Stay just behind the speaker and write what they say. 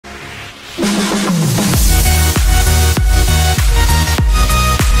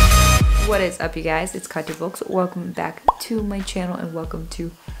What is up, you guys? It's KatiaBulks. Welcome back to my channel and welcome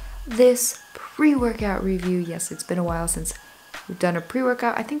to this pre-workout review. Yes, it's been a while since we've done a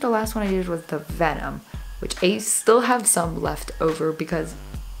pre-workout. I think the last one I did was the Venom, which I still have some left over because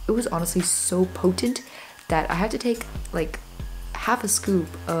it was honestly so potent that I had to take like half a scoop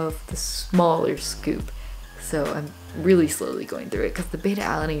of the smaller scoop. So I'm really slowly going through it because the beta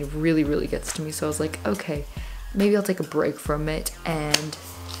alanine really gets to me. So I was like, okay, maybe I'll take a break from it. And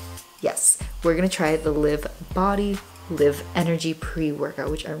yes, we're gonna try the Live Body, Live Energy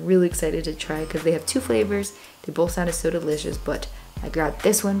pre-workout, which I'm really excited to try because they have two flavors. They both sounded so delicious, but I grabbed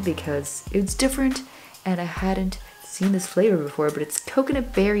this one because it's different and I hadn't seen this flavor before, but it's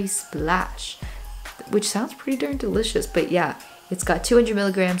coconut berry splash, which sounds pretty darn delicious. But yeah, it's got 200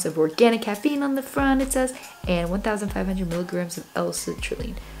 milligrams of organic caffeine on the front, it says, and 1,500 milligrams of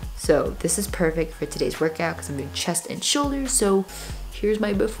L-citrulline. So this is perfect for today's workout because I'm doing chest and shoulders. So here's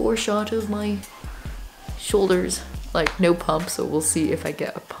my before shot of my shoulders, like no pump. So we'll see if I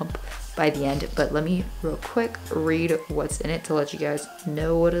get a pump by the end. But let me real quick read what's in it to let you guys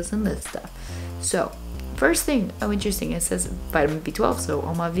know what is in this stuff. So first thing, oh interesting, it says vitamin B12. So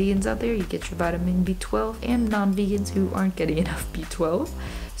all my vegans out there, you get your vitamin B12, and non-vegans who aren't getting enough B12.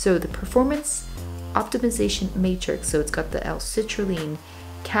 So the performance optimization matrix. So it's got the L-citrulline,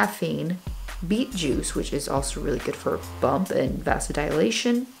 caffeine, beet juice, which is also really good for bump and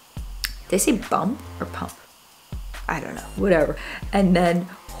vasodilation. They say bump or pump? I don't know, whatever. And then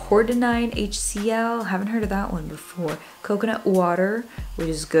hordenine HCl, haven't heard of that one before. Coconut water, which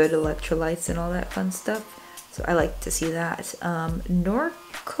is good, electrolytes and all that fun stuff. So I like to see that.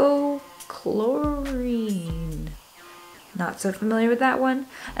 Norcochlorine, not so familiar with that one.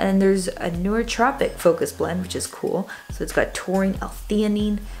 And then there's a neurotropic focus blend, which is cool. So it's got taurine,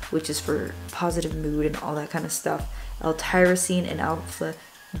 L-theanine, which is for positive mood and all that kind of stuff. L-tyrosine and alpha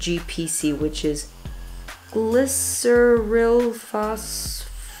GPC, which is glyceryl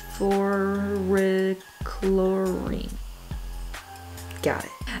phosphorichlorine. Got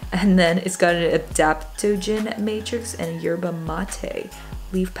it. And then it's got an adaptogen matrix and a yerba mate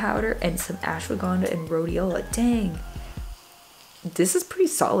leaf powder and some ashwagandha and rhodiola. Dang. This is pretty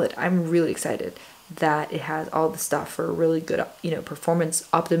solid. I'm really excited that it has all the stuff for a really good, performance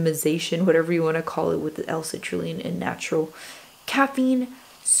optimization, whatever you want to call it, with the L-citrulline and natural caffeine.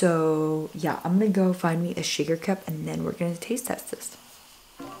 So yeah, I'm gonna go find me a shaker cup and then we're gonna taste test this.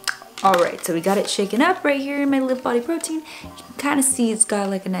 All right, so we got it shaken up right here in my Live Body protein. You can kind of see it's got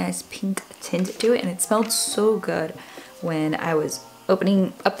like a nice pink tint to it, and it smelled so good when I was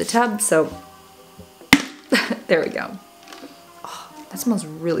opening up the tub. So there we go. That smells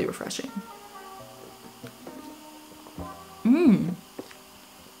really refreshing.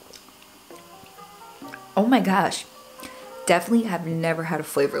 Oh my gosh. Definitely have never had a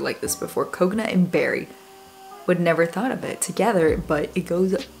flavor like this before. Coconut and berry. Would never thought of it together, but it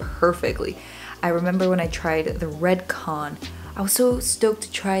goes perfectly. I remember when I tried the Red Con, I was so stoked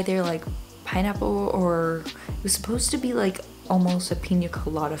to try their like pineapple, or it was supposed to be like almost a pina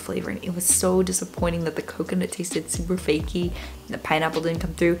colada flavor, and it was so disappointing that the coconut tasted super fakey and the pineapple didn't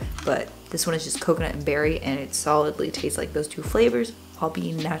come through. But this one is just coconut and berry, and it solidly tastes like those two flavors while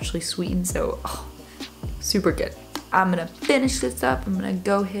being naturally sweetened. So super good. I'm gonna finish this up. I'm gonna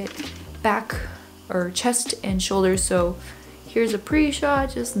go hit back or chest and shoulders. So here's a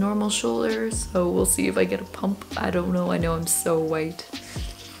pre-shot, just normal shoulders. So we'll see if I get a pump. I don't know. I know I'm so white.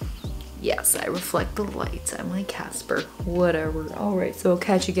 Yes, I reflect the lights. I'm like Casper, whatever. All right, so I'll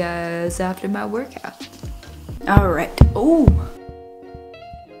catch you guys after my workout. All right. Oh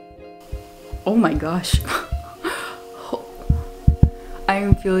my gosh. I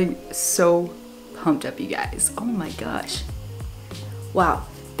am feeling so pumped up, you guys. Oh my gosh. Wow,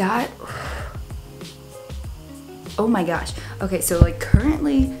 that, oh my gosh. Okay, so like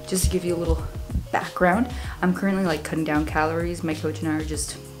currently, just to give you a little background, I'm currently like cutting down calories. My coach and I are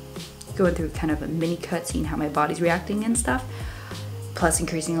just going through kind of a mini cut, seeing how my body's reacting and stuff, plus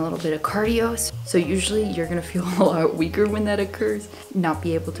increasing a little bit of cardio. So usually you're gonna feel a lot weaker when that occurs, not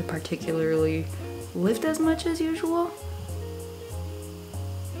be able to particularly lift as much as usual.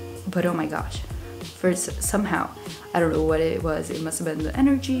 But oh my gosh, somehow, I don't know what it was, it must have been the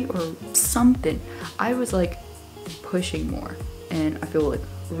energy or something. I was like pushing more and I feel like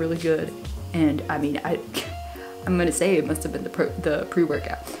really good. And I mean, I'm gonna say it must have been the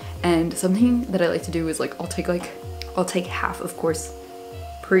pre-workout. And something that I like to do is like I'll take half, of course,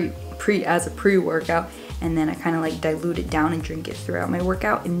 as a pre-workout, and then I kind of like dilute it down and drink it throughout my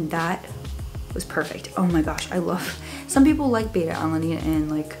workout, and that was perfect. Oh my gosh, I love, some people like beta alanine and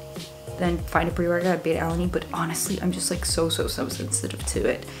like then find a pre-workout beta-alanine, but honestly, I'm just like so sensitive to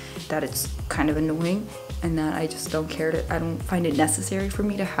it that it's kind of annoying, and that I just don't care to, I don't find it necessary for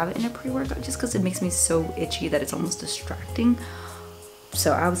me to have it in a pre-workout just because it makes me so itchy that it's almost distracting.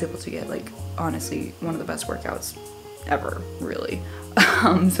 So I was able to get like, honestly, one of the best workouts ever, really.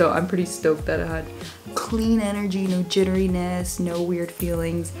 So I'm pretty stoked that I had clean energy, no jitteriness, no weird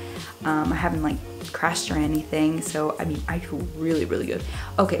feelings. I haven't like crashed or anything, so I mean, I feel really good.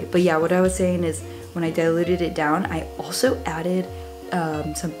 Okay, but yeah, what I was saying is when I diluted it down, I also added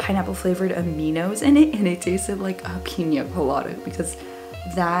some pineapple flavored aminos in it, and it tasted like a pina colada because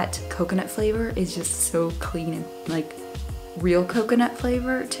that coconut flavor is just so clean and like real coconut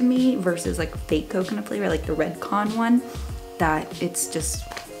flavor to me versus like fake coconut flavor, like the red con one, that it's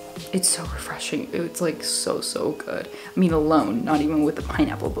so refreshing. It's like so good. I mean, alone, not even with the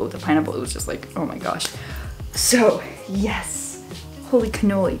pineapple, but with the pineapple it was just like, oh my gosh. So yes, holy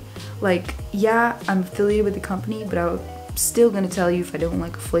cannoli. Like, yeah, I'm affiliated with the company, but I'm still gonna tell you if I don't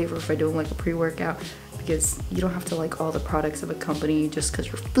like a flavor, if I don't like a pre-workout, because you don't have to like all the products of a company just because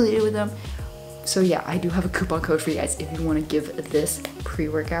you're affiliated with them. So yeah, I do have a coupon code for you guys if you want to give this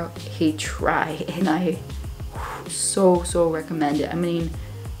pre-workout a try, and I so recommend it. I mean,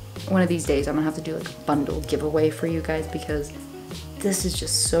 one of these days I'm gonna have to do like a bundle giveaway for you guys because this is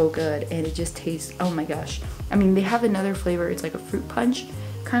just so good, and it just tastes, oh my gosh. I mean, they have another flavor, it's like a fruit punch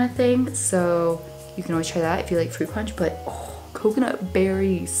kind of thing, so you can always try that if you like fruit punch, but oh, coconut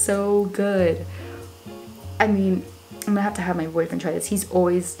berry, so good. I mean, I'm gonna have to have my boyfriend try this. He's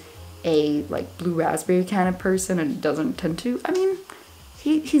always a like blue raspberry kind of person and doesn't tend to, I mean,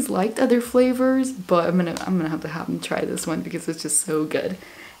 he's liked other flavors, but I'm gonna have to have him try this one because it's just so good.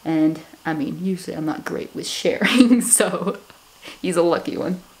 And I mean, usually I'm not great with sharing, so he's a lucky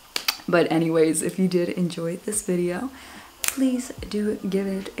one. But anyways, if you did enjoy this video, please do give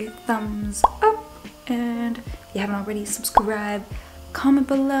it a thumbs up, and if you haven't already, subscribe, comment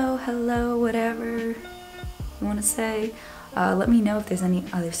below, hello, whatever you want to say. Let me know if there's any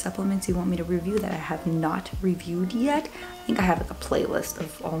other supplements you want me to review that I have not reviewed yet. I think I have like a playlist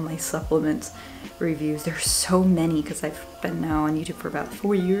of all my supplements reviews. There's so many because I've been now on YouTube for about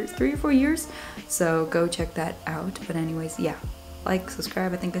 4 years, 3 or 4 years. So go check that out. But anyways, yeah, like,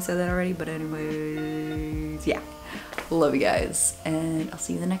 subscribe. I think I said that already. But anyways, yeah, love you guys, and I'll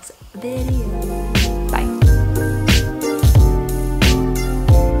see you in the next video.